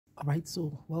All right,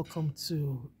 so welcome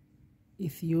to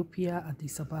Ethiopia,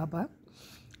 Addis Ababa.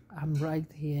 I'm right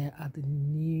here at the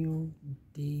New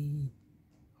Day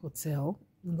Hotel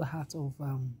in the heart of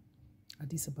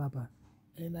Addis Ababa,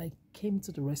 and I came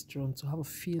to the restaurant to have a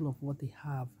feel of what they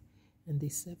have, and they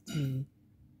served me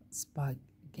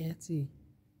spaghetti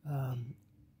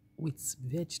with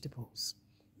vegetables.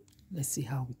 Let's see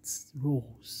how it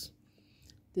rolls.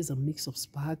 There's a mix of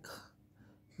spag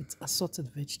with assorted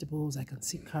vegetables. I can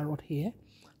see carrot here.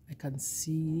 I can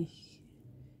see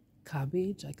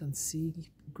cabbage. I can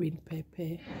see green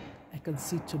pepper. I can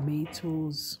see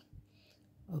tomatoes.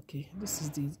 Okay, this is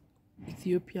the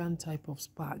Ethiopian type of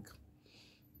spag.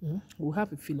 We'll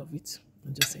have a feel of it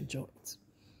and just enjoy it.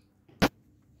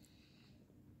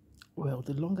 Well,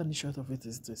 the long and the short of it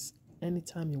is this.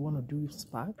 Anytime you want to do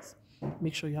spags,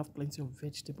 make sure you have plenty of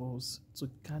vegetables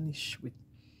to garnish with.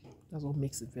 That's what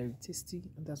makes it very tasty,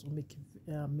 and that's what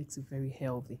makes it very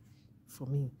healthy for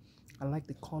me. I like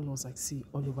the colors I see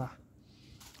all over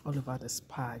the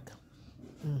spag.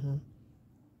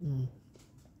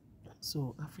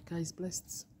 So Africa is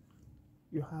blessed.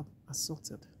 You have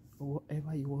assorted, or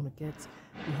whatever you want to get,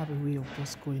 you have a way of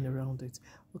just going around it.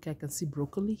 Okay, I can see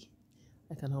broccoli.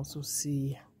 I can also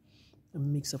see a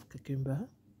mix of cucumber.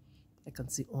 I can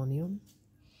see onion.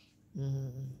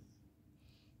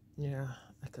 Yeah,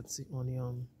 I can see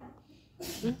onion.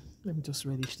 Let me just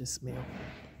relish this meal.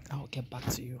 I'll get back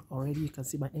to you. Already you can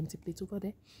see my empty plate over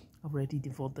there. I've already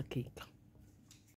devoured the cake.